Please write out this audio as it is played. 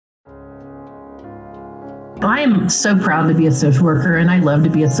I am so proud to be a social worker, and I love to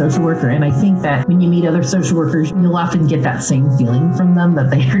be a social worker. And I think that when you meet other social workers, you'll often get that same feeling from them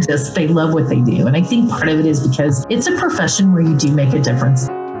that they love what they do. And I think part of it is because it's a profession where you do make a difference.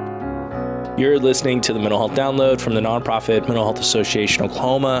 You're listening to the Mental Health Download from the nonprofit Mental Health Association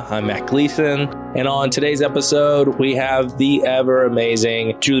Oklahoma. I'm Matt Gleason. And on today's episode, we have the ever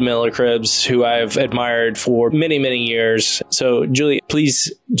amazing Julie Miller-Cribbs, who I've admired for many, many years. So Julie,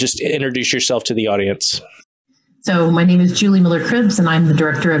 please just introduce yourself to the audience. So my name is Julie Miller-Cribbs, and I'm the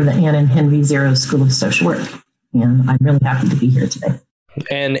director of the Ann and Henry Zero School of Social Work. And I'm really happy to be here today.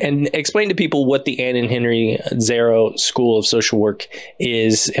 And explain to people what the Ann and Henry Zero School of Social Work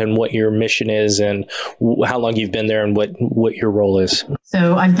is and what your mission is and how long you've been there and what your role is.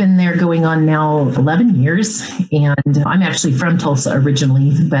 So I've been there going on now 11 years, and I'm actually from Tulsa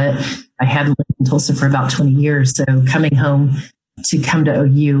originally, but I had lived in Tulsa for about 20 years. So coming home to come to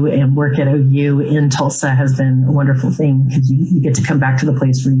OU and work at OU in Tulsa has been a wonderful thing because you get to come back to the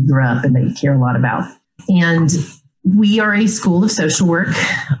place where you grew up and that you care a lot about. And we are a school of social work,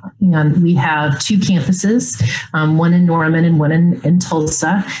 and we have two campuses, one in Norman and one in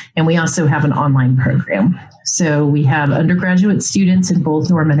Tulsa, and we also have an online program. So we have undergraduate students in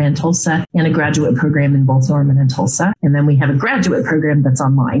both Norman and Tulsa and a graduate program in both Norman and Tulsa. And then we have a graduate program that's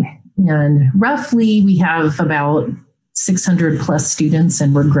online. And roughly we have about 600 plus students,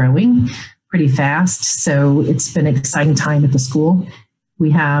 and we're growing pretty fast. So it's been an exciting time at the school. We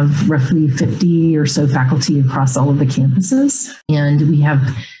have roughly 50 or so faculty across all of the campuses, and we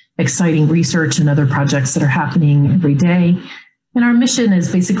have exciting research and other projects that are happening every day. And our mission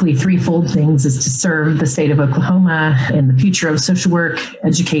is basically threefold things: is to serve the state of Oklahoma and the future of social work,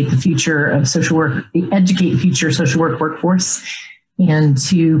 educate the future social work workforce, and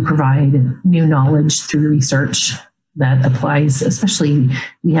to provide new knowledge through research that applies. Especially,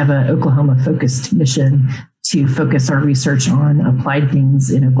 we have an Oklahoma-focused mission to focus our research on applied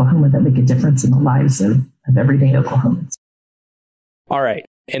things in Oklahoma that make a difference in the lives of everyday Oklahomans. All right.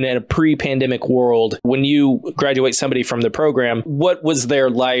 And in a pre-pandemic world, when you graduate somebody from the program, what was their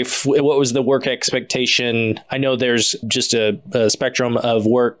life? What was the work expectation? I know there's just a spectrum of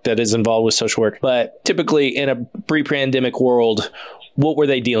work that is involved with social work, but typically in a pre-pandemic world, what were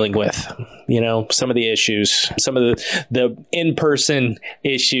they dealing with? You know, some of the issues, some of the in-person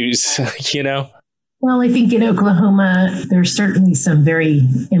issues, you know? Well, I think in Oklahoma, there's certainly some very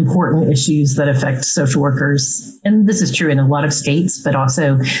important issues that affect social workers. And this is true in a lot of states, but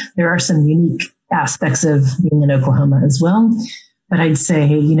also there are some unique aspects of being in Oklahoma as well. But I'd say,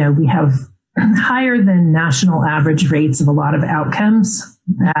 you know, we have higher than national average rates of a lot of outcomes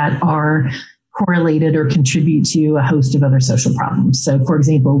that are correlated or contribute to a host of other social problems. So, for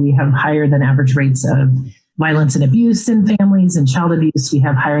example, we have higher than average rates of violence and abuse in families and child abuse. We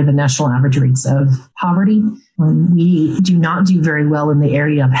have higher than national average rates of poverty. We do not do very well in the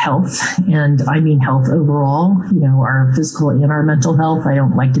area of health. And I mean health overall, you know, our physical and our mental health. I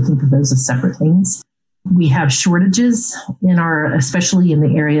don't like to think of those as separate things. We have shortages especially in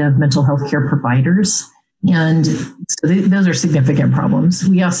the area of mental health care providers. And so those are significant problems.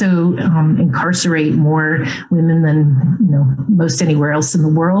 We also incarcerate more women than, you know, most anywhere else in the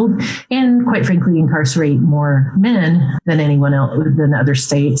world, and quite frankly, incarcerate more men than anyone else than other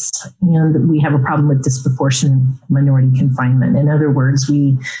states. And we have a problem with disproportionate minority confinement. In other words,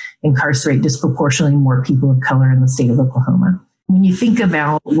 we incarcerate disproportionately more people of color in the state of Oklahoma. When you think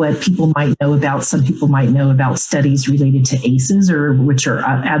about what people might know about, some people might know about studies related to ACEs, which are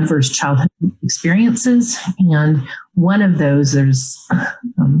adverse childhood experiences. And one of those, there's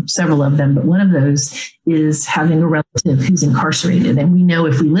several of them, but one of those is having a relative who's incarcerated. And we know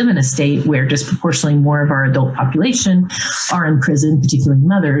if we live in a state where disproportionately more of our adult population are in prison, particularly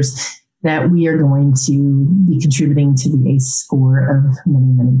mothers, that we are going to be contributing to the ACE score of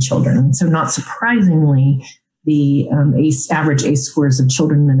many, many children. And so not surprisingly, the average ACE scores of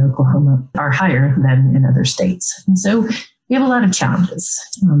children in Oklahoma are higher than in other states. And so we have a lot of challenges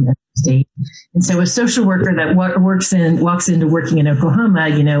in the state. And so a social worker that walks into working in Oklahoma,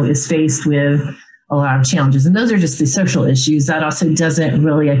 you know, is faced with a lot of challenges. And those are just the social issues. That also doesn't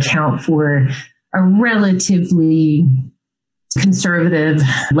really account for a relatively conservative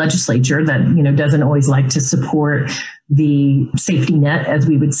legislature that, you know, doesn't always like to support the safety net, as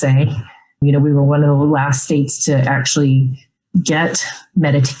we would say. You know, we were one of the last states to actually get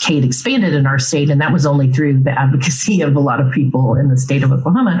Medicaid expanded in our state, and that was only through the advocacy of a lot of people in the state of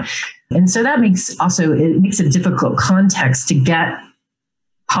Oklahoma. And so that makes a difficult context to get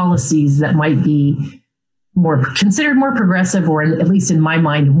policies that might be considered more progressive, or at least in my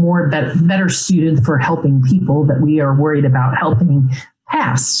mind, better suited for helping people that we are worried about helping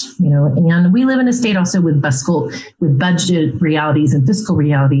passed, and we live in a state also with budget realities and fiscal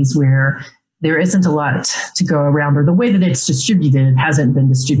realities where there isn't a lot to go around, or the way that it's distributed, it hasn't been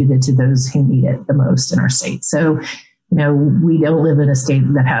distributed to those who need it the most in our state. So, we don't live in a state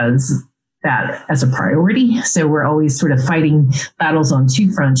that has that as a priority. So we're always sort of fighting battles on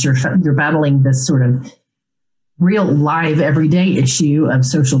two fronts. You're battling this sort of real live everyday issue of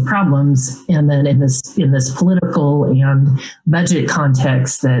social problems, and then in this political and budget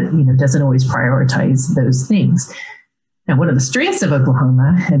context that doesn't always prioritize those things. Now, one of the strengths of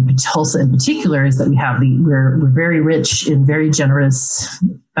Oklahoma and Tulsa in particular is that we're very rich and very generous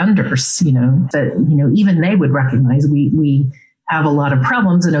funders. That even they would recognize we have a lot of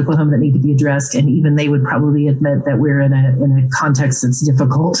problems in Oklahoma that need to be addressed, and even they would probably admit that we're in a context that's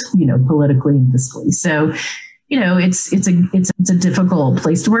difficult, politically and fiscally. So, it's a difficult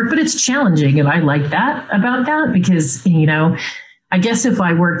place to work, but it's challenging, and I like that about that because I guess if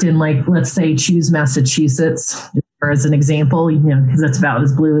I worked in, like, let's say, choose Massachusetts, or as an example, because that's about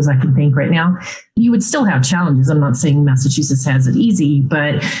as blue as I can think right now, you would still have challenges. I'm not saying Massachusetts has it easy,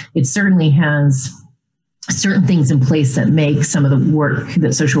 but it certainly has certain things in place that make some of the work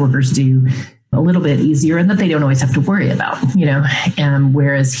that social workers do a little bit easier and that they don't always have to worry about,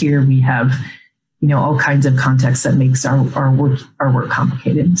 whereas here we have, all kinds of contexts that makes our work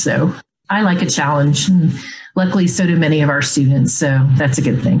complicated. So I like a challenge, and luckily so do many of our students. So that's a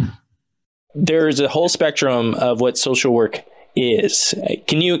good thing. There's a whole spectrum of what social work is.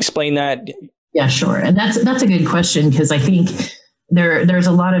 Can you explain that? Yeah, sure. And that's a good question, because I think there's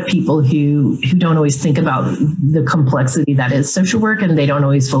a lot of people who don't always think about the complexity that is social work, and they don't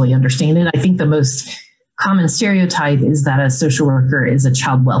always fully understand it. I think the most common stereotype is that a social worker is a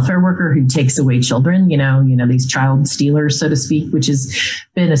child welfare worker who takes away children, these child stealers, so to speak, which has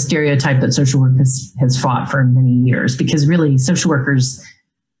been a stereotype that social work has fought for many years, because really social workers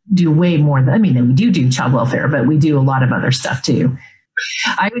do way more than, we do child welfare, but we do a lot of other stuff too.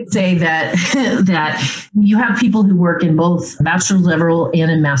 I would say that you have people who work in both bachelor's level and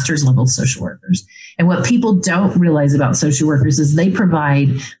in master's level social workers. And what people don't realize about social workers is they provide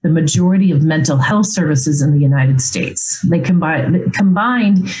the majority of mental health services in the United States. They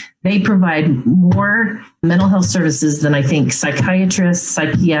combined, they provide more mental health services than I think psychiatrists,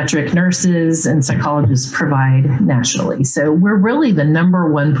 psychiatric nurses, and psychologists provide nationally. So we're really the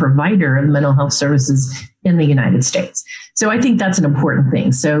number one provider of mental health services in the United States. So I think that's an important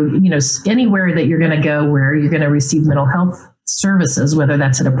thing. So, anywhere that you're going to go where you're going to receive mental health services, whether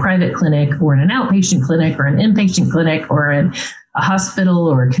that's at a private clinic or in an outpatient clinic or an inpatient clinic or in a hospital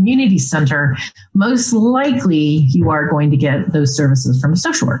or a community center, most likely you are going to get those services from a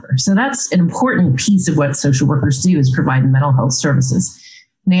social worker. So that's an important piece of what social workers do, is provide mental health services.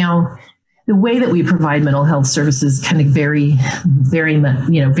 Now, the way that we provide mental health services kind of vary, very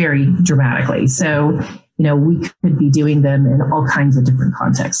dramatically. So, we could be doing them in all kinds of different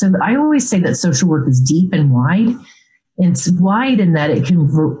contexts. So I always say that social work is deep and wide. It's wide in that it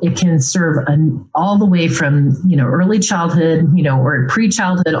can serve all the way from, early childhood, or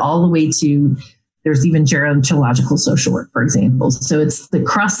pre-childhood, all the way to, there's even gerontological social work, for example. So it's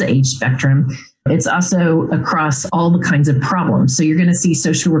across the age spectrum. It's also across all the kinds of problems. So you're going to see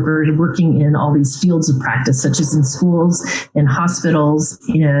social workers working in all these fields of practice, such as in schools, in hospitals,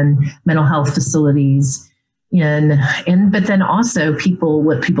 in mental health facilities, but then also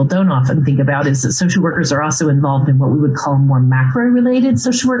what people don't often think about is that social workers are also involved in what we would call more macro-related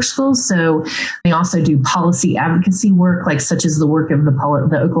social work schools. So they also do policy advocacy work, such as the work of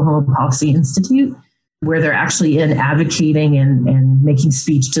the Oklahoma Policy Institute, where they're actually in advocating and making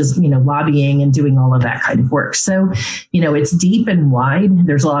speech to, lobbying and doing all of that kind of work. So, it's deep and wide.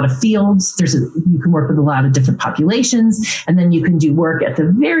 There's a lot of fields. You can work with a lot of different populations, and then you can do work at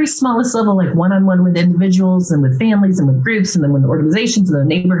the very smallest level, like one-on-one with individuals and with families and with groups, and then with organizations and the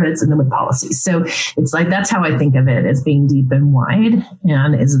neighborhoods, and then with policies. So it's that's how I think of it, as being deep and wide,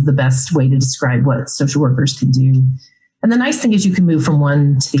 and is the best way to describe what social workers can do. And the nice thing is you can move from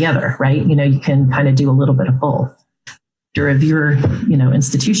one to the other, right? You can kind of do a little bit of both. Or if your,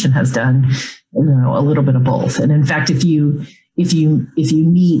 institution has done, a little bit of both. And in fact, if you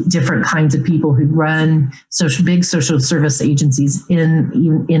meet different kinds of people who run big social service agencies in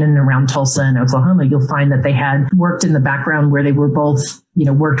and around Tulsa and Oklahoma, you'll find that they had worked in the background where they were both,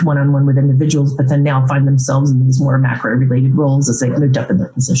 worked one-on-one with individuals, but then now find themselves in these more macro-related roles as they moved up in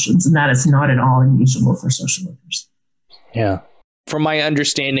their positions. And that is not at all unusual for social workers. Yeah. From my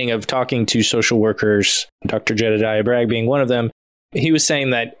understanding of talking to social workers, Dr. Jedediah Bragg being one of them, he was saying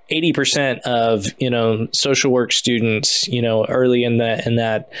that 80% of, social work students, early in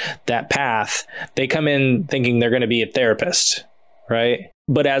that path, they come in thinking they're going to be a therapist, right?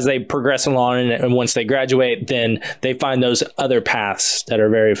 But as they progress along and once they graduate, then they find those other paths that are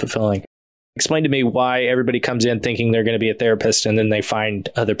very fulfilling. Explain to me why everybody comes in thinking they're going to be a therapist and then they find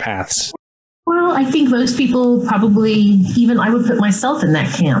other paths. Well, I think most people probably, even I would put myself in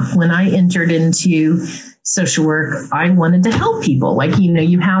that camp. When I entered into social work, I wanted to help people. Like,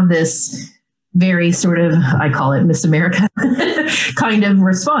 you have this very sort of, I call it Miss America kind of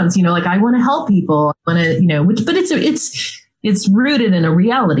response, like, I want to help people. I want to, but it's rooted in a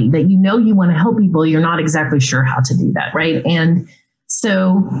reality that, you want to help people. You're not exactly sure how to do that. Right. And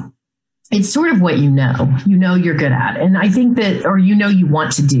so it's sort of what you're good at. And I think that, or you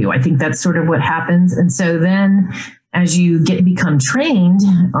want to do. I think that's sort of what happens. And so then as you become trained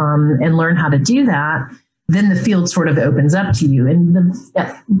and learn how to do that, then the field sort of opens up to you. And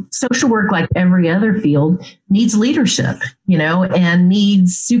the social work, like every other field, needs leadership, and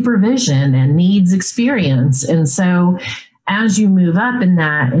needs supervision and needs experience. And so as you move up in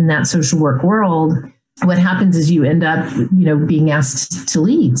that social work world, what happens is you end up, being asked to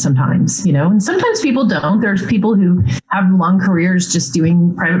lead sometimes, and sometimes people don't. There's people who have long careers just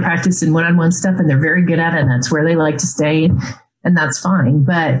doing private practice and one-on-one stuff, and they're very good at it, and that's where they like to stay, and that's fine.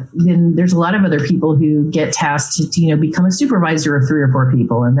 But then there's a lot of other people who get tasked to become a supervisor of 3 or 4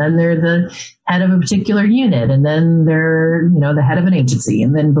 people, and then they're the head of a particular unit, and then they're, the head of an agency.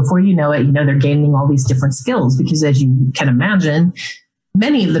 And then before you know it, they're gaining all these different skills, because as you can imagine,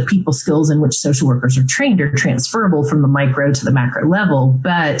 many of the people skills in which social workers are trained are transferable from the micro to the macro level,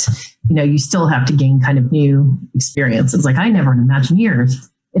 but you still have to gain kind of new experiences. Like, I never in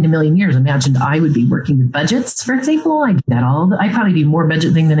a million years imagined I would be working with budgets, for example. I do that I probably do more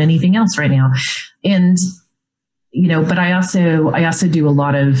budget thing than anything else right now. And but I also do a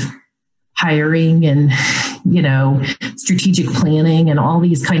lot of hiring and strategic planning and all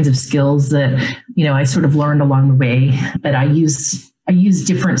these kinds of skills that I sort of learned along the way. But I use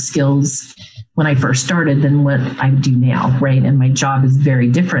different skills when I first started than what I do now, right? And my job is very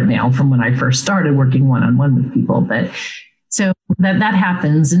different now from when I first started working one-on-one with people. But so that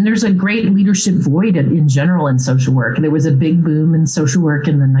happens. And there's a great leadership void in general in social work. There was a big boom in social work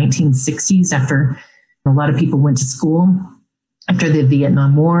in the 1960s after a lot of people went to school after the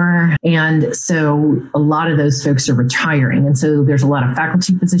Vietnam War. And so a lot of those folks are retiring. And so there's a lot of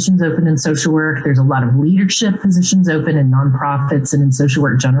faculty positions open in social work. There's a lot of leadership positions open in nonprofits and in social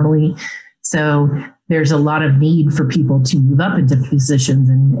work generally. So there's a lot of need for people to move up into positions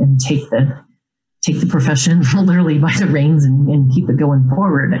and take the profession literally by the reins and keep it going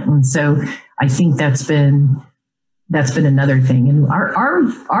forward. And so I think that's been another thing. And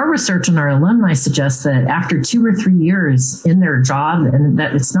our research and our alumni suggests that after 2 or 3 years in their job, and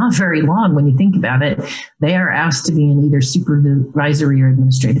that it's not very long when you think about it, they are asked to be in either supervisory or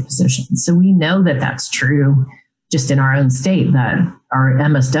administrative positions. So we know that that's true just in our own state, that our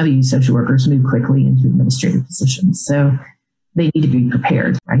MSW social workers move quickly into administrative positions. So they need to be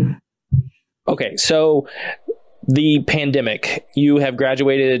prepared, right? Okay, so the pandemic, you have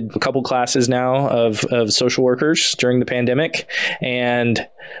graduated a couple classes now of social workers during the pandemic, and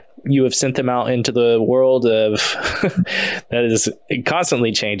you have sent them out into the world of that is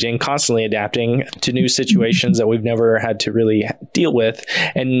constantly changing, constantly adapting to new situations that we've never had to really deal with.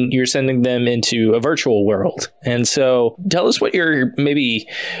 And you're sending them into a virtual world. And so tell us what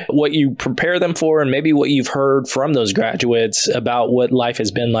you prepare them for, and maybe what you've heard from those graduates about what life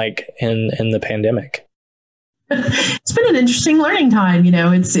has been like in the pandemic. It's been an interesting learning time.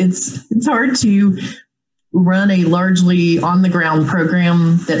 It's hard to run a largely on the ground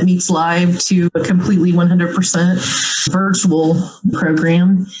program that meets live to a completely 100% virtual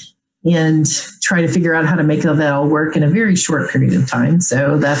program and try to figure out how to make that all work in a very short period of time.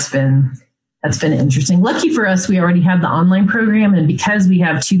 So that's been interesting. Lucky for us, we already had the online program, and because we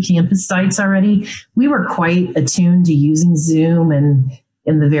have 2 campus sites already, we were quite attuned to using Zoom and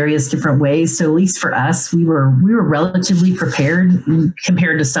in the various different ways. So at least for us, we were relatively prepared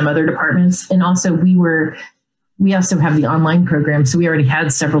compared to some other departments. And also we also have the online program. So we already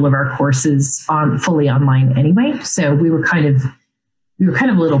had several of our courses fully online anyway. So we were kind of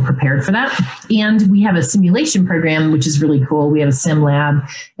a little prepared for that. And we have a simulation program, which is really cool. We have a sim lab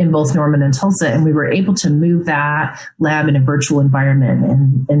in both Norman and Tulsa, and we were able to move that lab in a virtual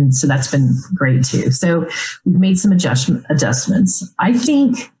environment. And so that's been great too. So we've made some adjustments. I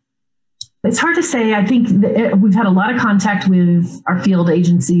think it's hard to say. I think we've had a lot of contact with our field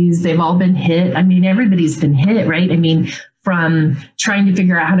agencies. They've all been hit. I mean, everybody's been hit, right? I mean, from trying to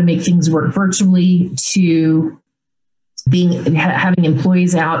figure out how to make things work virtually to having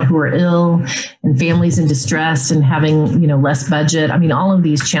employees out who are ill and families in distress and having, less budget. I mean, all of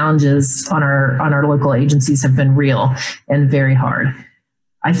these challenges on our local agencies have been real and very hard.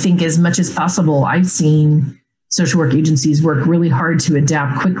 I think as much as possible, I've seen social work agencies work really hard to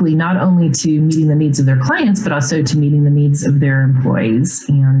adapt quickly, not only to meeting the needs of their clients, but also to meeting the needs of their employees,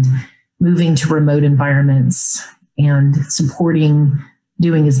 and moving to remote environments and supporting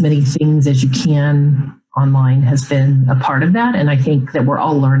doing as many things as you can online has been a part of that. And I think that we're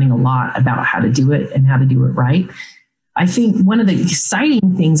all learning a lot about how to do it and how to do it right. I think one of the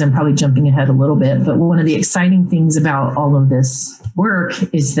exciting things, I'm probably jumping ahead a little bit, but one of the exciting things about all of this work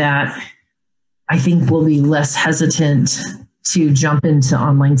is that I think we'll be less hesitant to jump into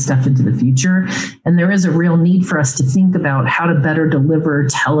online stuff into the future. And there is a real need for us to think about how to better deliver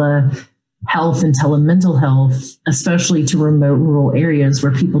telehealth and telemental health, especially to remote rural areas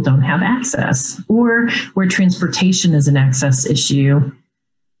where people don't have access, or where transportation is an access issue,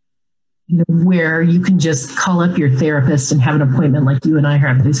 where you can just call up your therapist and have an appointment like you and I are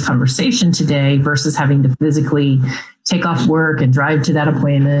having this conversation today, versus having to physically take off work and drive to that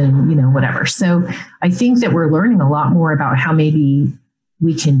appointment, whatever. So I think that we're learning a lot more about how maybe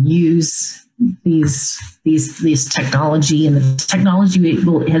we can use these technology, and the technology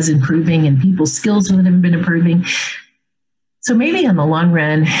is improving and people's skills have been improving. So maybe in the long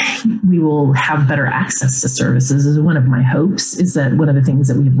run, we will have better access to services. Is one of my hopes. Is that one of the things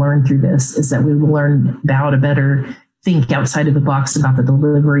that we've learned through this is that we will learn about a better think outside of the box about the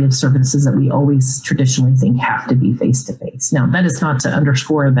delivery of services that we always traditionally think have to be face-to-face. Now, that is not to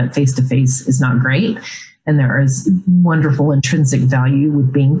underscore that face-to-face is not great. And there is wonderful intrinsic value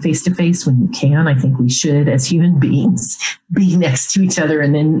with being face-to-face when you can. I think we should, as human beings, be next to each other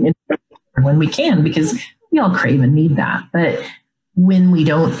and then when we can, because we all crave and need that. But when we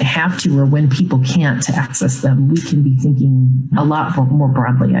don't have to, or when people can't to access them, we can be thinking a lot more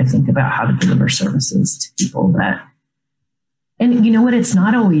broadly, I think, about how to deliver services to people that. And you know what? It's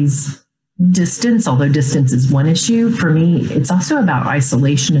not always distance, although distance is one issue. For me, it's also about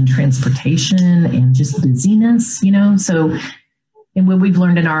isolation and transportation and just busyness, So and what we've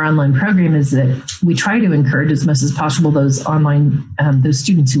learned in our online program is that we try to encourage as much as possible those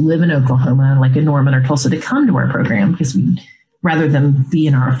students who live in Oklahoma, like in Norman or Tulsa, to come to our program, because rather than be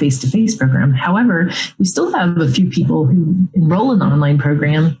in our face-to-face program. However, we still have a few people who enroll in the online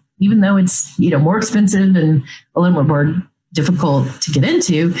program, even though it's more expensive and a little more difficult to get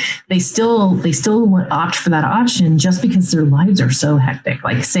into. They still opt for that option just because their lives are so hectic.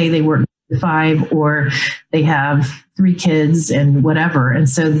 Like, say they work 5 or they have 3 kids and whatever. And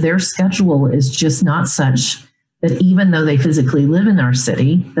so their schedule is just not such that even though they physically live in our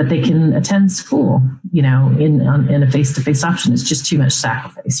city, that they can attend school, in a face-to-face option. It's just too much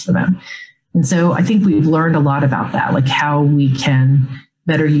sacrifice for them. And so I think we've learned a lot about that, like how we can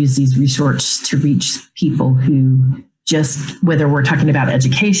better use these resources to reach people who just, whether we're talking about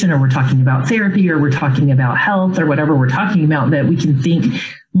education or we're talking about therapy or we're talking about health or whatever we're talking about, that we can think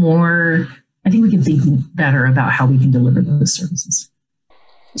more. I think we can think better about how we can deliver those services.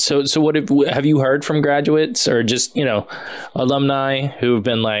 So what have you heard from graduates or just, alumni who've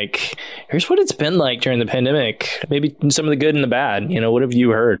been like, here's what it's been like during the pandemic, maybe some of the good and the bad, what have you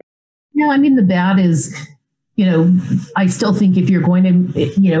heard? The bad is, I still think if you're going to,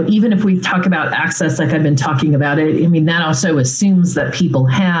 even if we talk about access, like I've been talking about it, that also assumes that people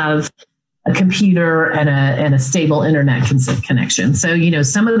have a computer and a stable internet connection. So,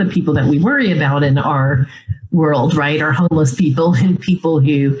 some of the people that we worry about in our world, right, are homeless people and people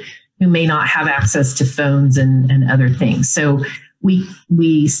who may not have access to phones and other things. So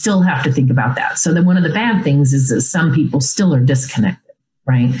we still have to think about that. So then one of the bad things is that some people still are disconnected,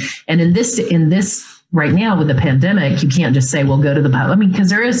 right? And in this right now with the pandemic, you can't just say, well, go to the pub.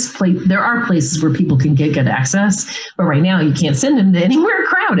 Because there are places where people can get good access, but right now you can't send them to anywhere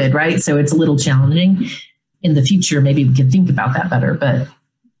crowded, right? So it's a little challenging. In the future, maybe we can think about that better. But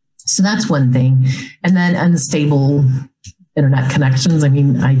so that's one thing. And then unstable internet connections.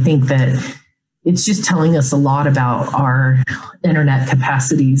 I think that it's just telling us a lot about our internet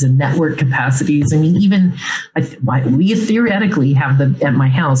capacities and network capacities. We theoretically at my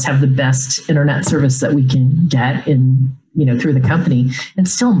house have the best internet service that we can get through the company, and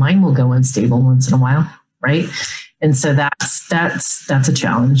still mine will go unstable once in a while, right? And so that's a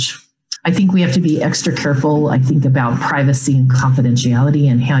challenge. I think we have to be extra careful, about privacy and confidentiality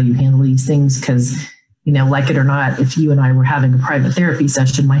and how you handle these things, because like it or not, if you and I were having a private therapy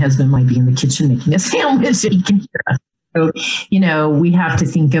session, my husband might be in the kitchen making a sandwich and he can hear us. So, we have to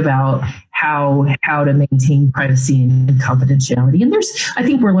think about how to maintain privacy and confidentiality. And I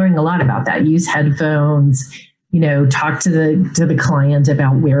think we're learning a lot about that. Use headphones, talk to the client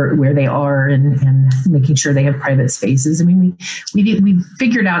about where they are and making sure they have private spaces. I mean, we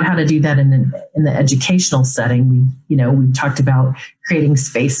figured out how to do that in the educational setting. We've talked about creating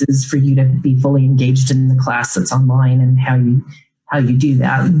spaces for you to be fully engaged in the class that's online and how you do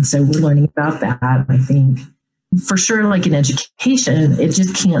that. And so we're learning about that. I think for sure, like in education, it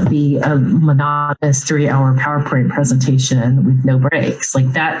just can't be a monotonous 3-hour PowerPoint presentation with no breaks.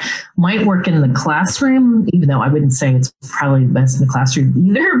 Like that might work in the classroom, even though I wouldn't say it's probably the best in the classroom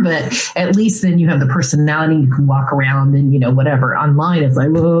either, but at least then you have the personality, you can walk around and, whatever. Online, it's like,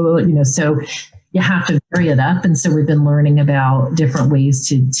 whoa, so you have to vary it up. And so we've been learning about different ways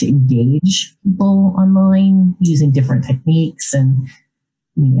to engage people online using different techniques. And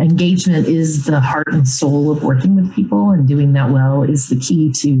engagement is the heart and soul of working with people, and doing that well is the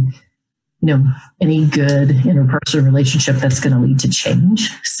key to, any good interpersonal relationship that's going to lead to change.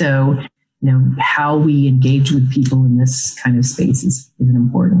 So, how we engage with people in this kind of space is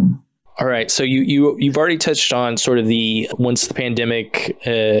important. All right. So you've already touched on sort of once the pandemic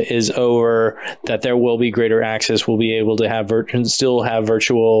is over, that there will be greater access. We'll be able to still have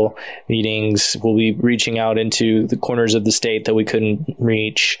virtual meetings. We'll be reaching out into the corners of the state that we couldn't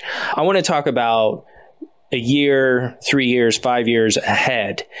reach. I want to talk about a year, 3 years, 5 years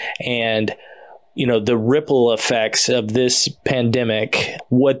ahead, and the ripple effects of this pandemic,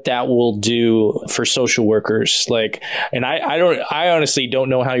 what that will do for social workers. I honestly don't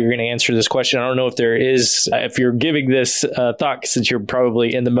know how you're going to answer this question. I don't know if you're giving this thought, since you're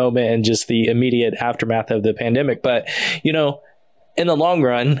probably in the moment and just the immediate aftermath of the pandemic. But, in the long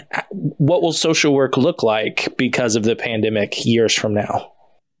run, what will social work look like because of the pandemic years from now?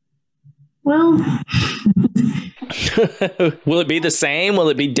 Well, will it be the same? Will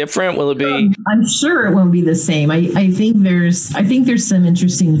it be different? Will it be? I'm sure it won't be the same. I think there's some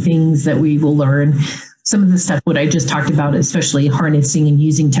interesting things that we will learn. Some of the stuff what I just talked about, especially harnessing and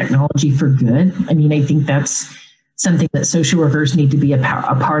using technology for good. I mean, I think that's something that social workers need to be a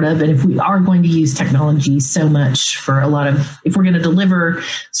part of. And if we are going to use technology so much if we're going to deliver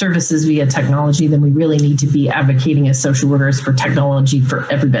services via technology, then we really need to be advocating as social workers for technology for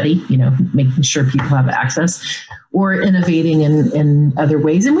everybody, making sure people have access, or innovating in other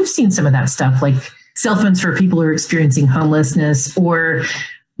ways. And we've seen some of that stuff, like cell phones for people who are experiencing homelessness, or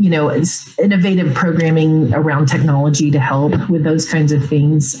innovative programming around technology to help with those kinds of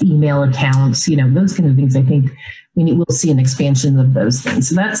things, email accounts, those kind of things. I think we'll see an expansion of those things.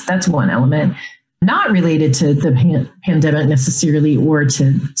 So that's one element, not related to the pandemic necessarily or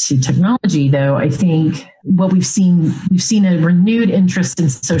to technology, though. I think what we've seen a renewed interest in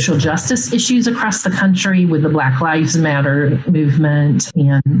social justice issues across the country with the Black Lives Matter movement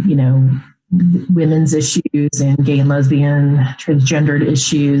and, women's issues and gay and lesbian, transgendered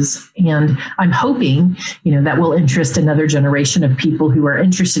issues. And I'm hoping, that will interest another generation of people who are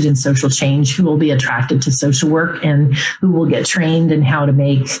interested in social change, who will be attracted to social work and who will get trained in how to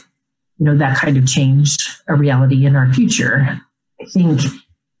make, that kind of change a reality in our future. I think,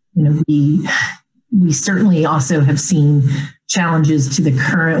 we certainly also have seen challenges to the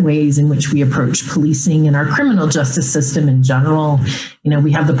current ways in which we approach policing and our criminal justice system in general.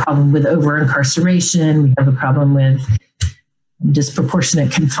 We have the problem with over-incarceration. We have the problem with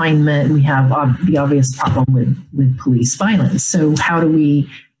disproportionate confinement. We have the obvious problem with police violence. So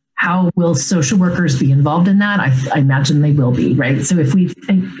how will social workers be involved in that? I imagine they will be, right? So if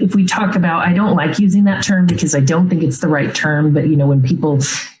we talk about, I don't like using that term because I don't think it's the right term, but when people,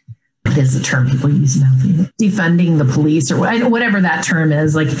 it is the term people use now, defunding the police or whatever that term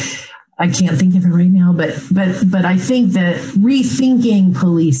is, like I can't think of it right now, but I think that rethinking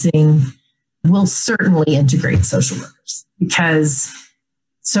policing will certainly integrate social workers, because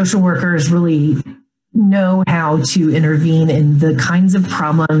social workers really know how to intervene in the kinds of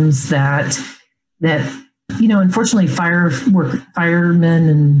problems that unfortunately firemen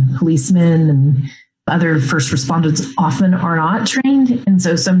and policemen and other first responders often are not trained. And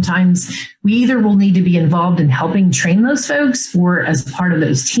so sometimes we either will need to be involved in helping train those folks, or as part of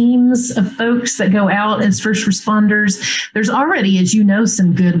those teams of folks that go out as first responders. There's already, as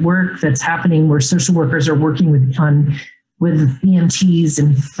some good work that's happening where social workers are working with EMTs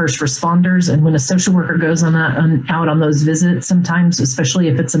and first responders. And when a social worker goes out on those visits, sometimes, especially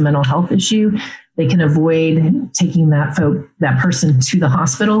if it's a mental health issue, they can avoid taking that person to the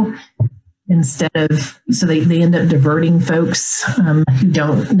hospital. So they end up diverting folks who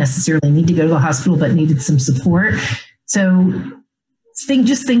don't necessarily need to go to the hospital but needed some support. So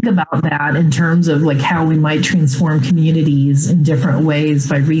just think about that in terms of like how we might transform communities in different ways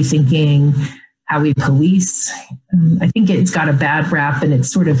by rethinking how we police. I think it's got a bad rap, and it's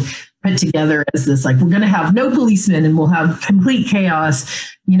sort of put together as this, like, we're going to have no policemen and we'll have complete chaos,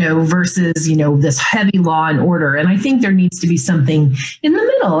 versus, this heavy law and order. And I think there needs to be something in the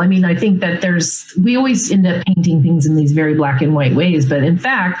middle. I mean, I think that we always end up painting things in these very black and white ways, but in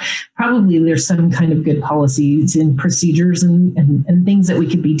fact, probably there's some kind of good policies and procedures and things that we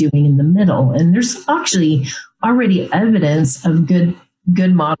could be doing in the middle. And there's actually already evidence of good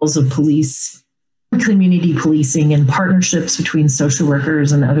models of police, community policing, and partnerships between social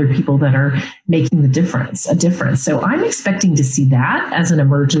workers and other people that are making a difference. So I'm expecting to see that as an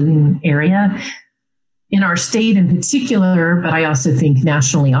emerging area in our state in particular, but I also think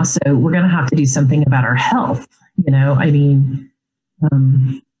nationally also, we're going to have to do something about our health. We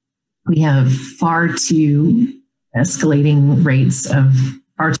have far too high escalating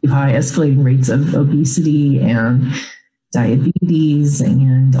rates of obesity and diabetes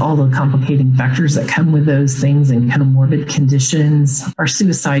and all the complicating factors that come with those things and comorbid conditions. Our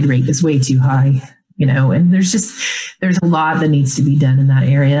suicide rate is way too high, and there's a lot that needs to be done in that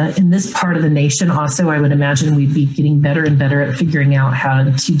area. In this part of the nation also, I would imagine we'd be getting better and better at figuring out how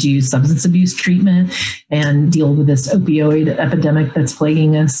to do substance abuse treatment and deal with this opioid epidemic that's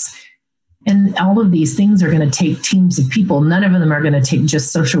plaguing us. And all of these things are going to take teams of people. None of them are going to take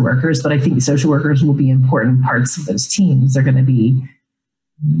just social workers, but I think social workers will be important parts of those teams. That are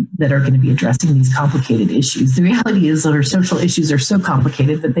going to be addressing these complicated issues. The reality is that our social issues are so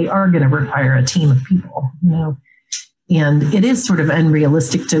complicated that they are going to require a team of people, And it is sort of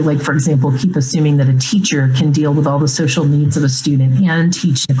unrealistic to, like, for example, keep assuming that a teacher can deal with all the social needs of a student and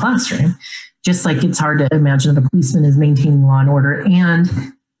teach in a classroom. Just like it's hard to imagine that a policeman is maintaining law and order and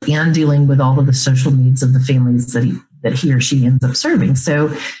dealing with all of the social needs of the families that he or she ends up serving.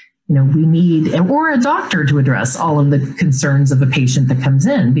 So, we need, or a doctor to address all of the concerns of a patient that comes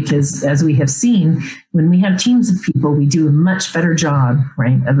in, because as we have seen, when we have teams of people, we do a much better job,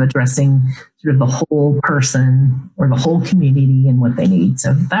 right, of addressing sort of the whole person or the whole community and what they need.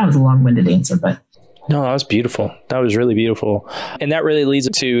 So that was a long-winded answer, but. No, that was beautiful. That was really beautiful. And that really leads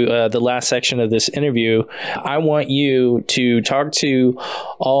to the last section of this interview. I want you to talk to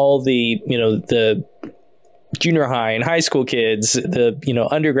all the junior high and high school kids, the,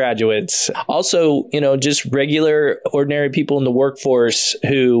 undergraduates, also, just regular, ordinary people in the workforce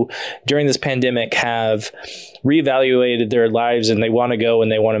who during this pandemic have reevaluated their lives and they want to go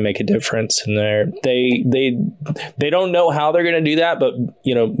and they want to make a difference. And they don't know how they're going to do that, but,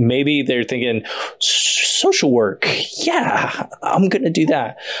 maybe they're thinking social work. Yeah, I'm going to do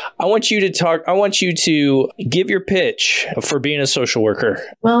that. I want you to give your pitch for being a social worker.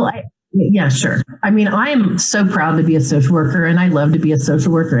 Well, yeah, sure. I mean, I am so proud to be a social worker, and I love to be a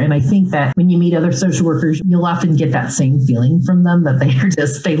social worker. And I think that when you meet other social workers, you'll often get that same feeling from them, that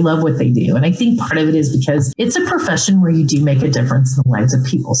they love what they do. And I think part of it is because it's a profession where you do make a difference in the lives of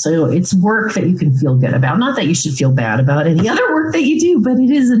people. So it's work that you can feel good about. Not that you should feel bad about any other work that you do, but it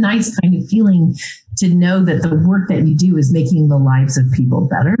is a nice kind of feeling to know that the work that you do is making the lives of people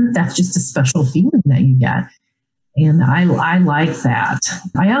better. That's just a special feeling that you get. And I like that.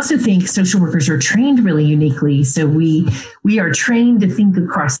 I also think social workers are trained really uniquely. So we are trained to think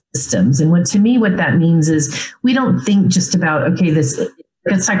across systems. And what that means is we don't think just about,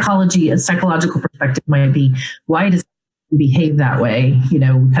 a psychological perspective might be, why does it behave that way?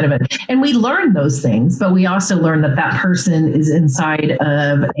 And we learn those things, but we also learn that person is inside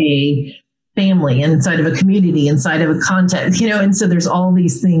of a family, inside of a community, inside of a context, and so there's all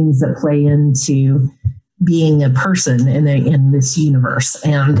these things that play into being a person in this universe.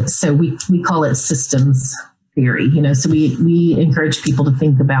 And so we call it systems theory, so we encourage people to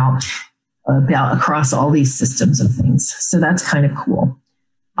think about across all these systems of things. So that's kind of cool.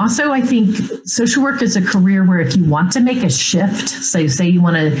 Also, I think social work is a career where if you want to make a shift, say you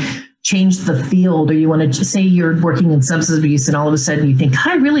want to change the field, or you want to say you're working in substance abuse and all of a sudden you think,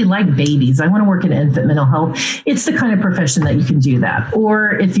 I really like babies, I want to work in infant mental health. It's the kind of profession that you can do that.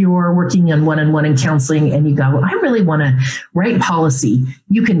 Or if you're working on one-on-one in counseling and you go, I really want to write policy,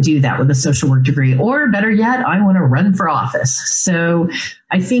 you can do that with a social work degree. Or better yet, I want to run for office. So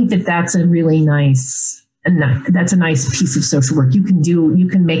I think that's a really nice piece of social work. You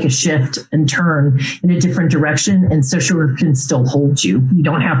can make a shift and turn in a different direction, and social work can still hold you. You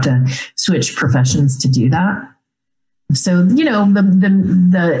don't have to switch professions to do that. So,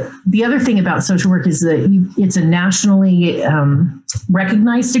 the other thing about social work is that it's a nationally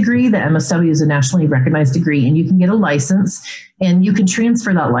recognized degree. The MSW is a nationally recognized degree, and you can get a license, and you can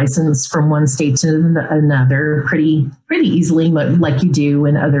transfer that license from one state to another pretty easily, like you do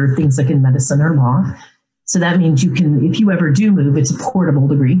in other things like in medicine or law. So that means you can, if you ever do move, it's a portable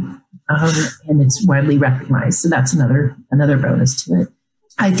degree. and it's widely recognized. So that's another bonus to it.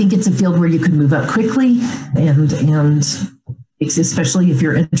 I think it's a field where you can move up quickly, and especially if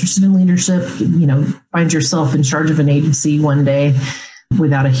you're interested in leadership, find yourself in charge of an agency one day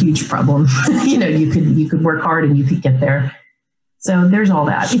without a huge problem. You could work hard and you could get there. So there's all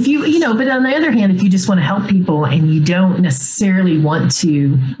that. But on the other hand, if you just want to help people and you don't necessarily want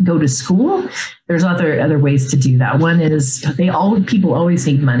to go to school, there's other ways to do that. One is people always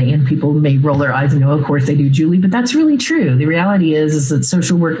need money, and people may roll their eyes and go, of course they do, Julie, but that's really true. The reality is that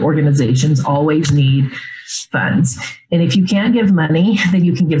social work organizations always need funds. And if you can't give money, then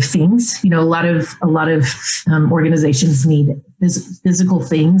you can give things. A lot of organizations need physical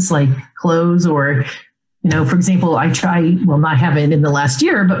things like clothes or, for example, I haven't in the last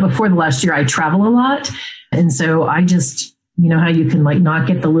year, but before the last year, I travel a lot. And so I just, how you can not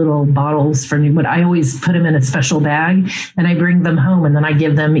get the little bottles from you, but I always put them in a special bag and I bring them home, and then I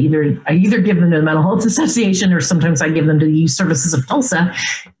give them either give them to the Mental Health Association, or sometimes I give them to the Youth Services of Tulsa.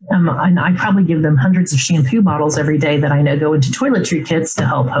 And I probably give them hundreds of shampoo bottles every day that I know go into toiletry kits to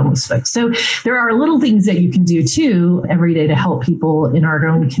help homeless folks. So there are little things that you can do too every day to help people in our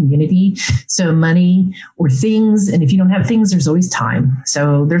own community. So money or things. And if you don't have things, there's always time.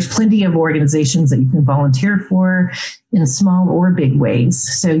 So there's plenty of organizations that you can volunteer for in small or big ways.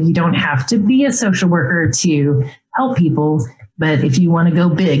 So you don't have to be a social worker to help people. But if you want to go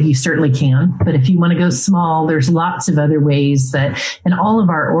big, you certainly can. But if you want to go small, there's lots of other ways and all of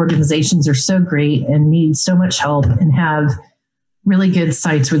our organizations are so great and need so much help and have really good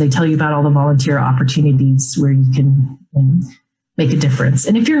sites where they tell you about all the volunteer opportunities where you can make a difference.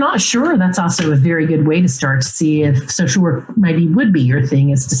 And if you're not sure, that's also a very good way to start to see if social work would be your thing,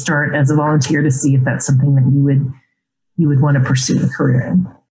 is to start as a volunteer to see if that's something that you would want to pursue a career in.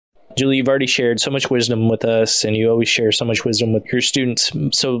 Julie, you've already shared so much wisdom with us, and you always share so much wisdom with your students.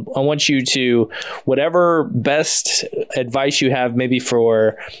 So I want you to, whatever best advice you have, maybe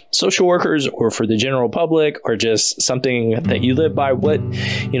for social workers or for the general public, or just something that you live by,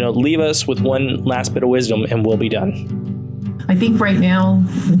 leave us with one last bit of wisdom and we'll be done. I think right now,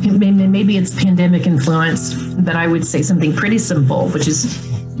 maybe it's pandemic influenced, but I would say something pretty simple, which is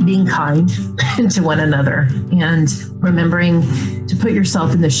being kind to one another and remembering to put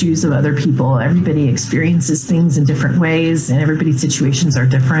yourself in the shoes of other people. Everybody experiences things in different ways, and everybody's situations are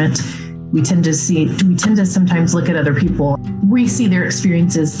different. We tend to sometimes look at other people. We see their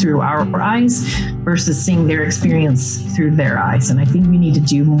experiences through our eyes versus seeing their experience through their eyes. And I think we need to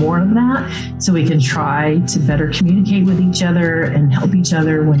do more of that so we can try to better communicate with each other and help each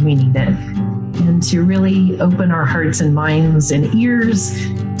other when we need it. And to really open our hearts and minds and ears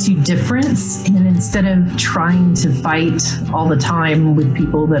to difference. And instead of trying to fight all the time with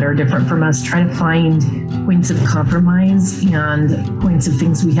people that are different from us, try to find points of compromise and points of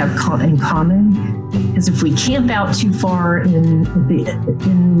things we have in common. Because if we camp out too far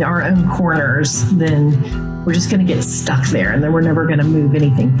in our own corners, then we're just going to get stuck there, and then we're never going to move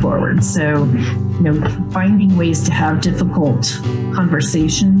anything forward. So, finding ways to have difficult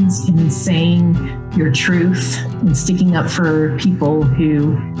conversations and saying your truth and sticking up for people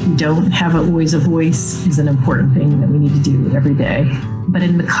who don't have always a voice is an important thing that we need to do every day, but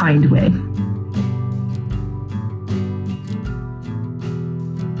in the kind way.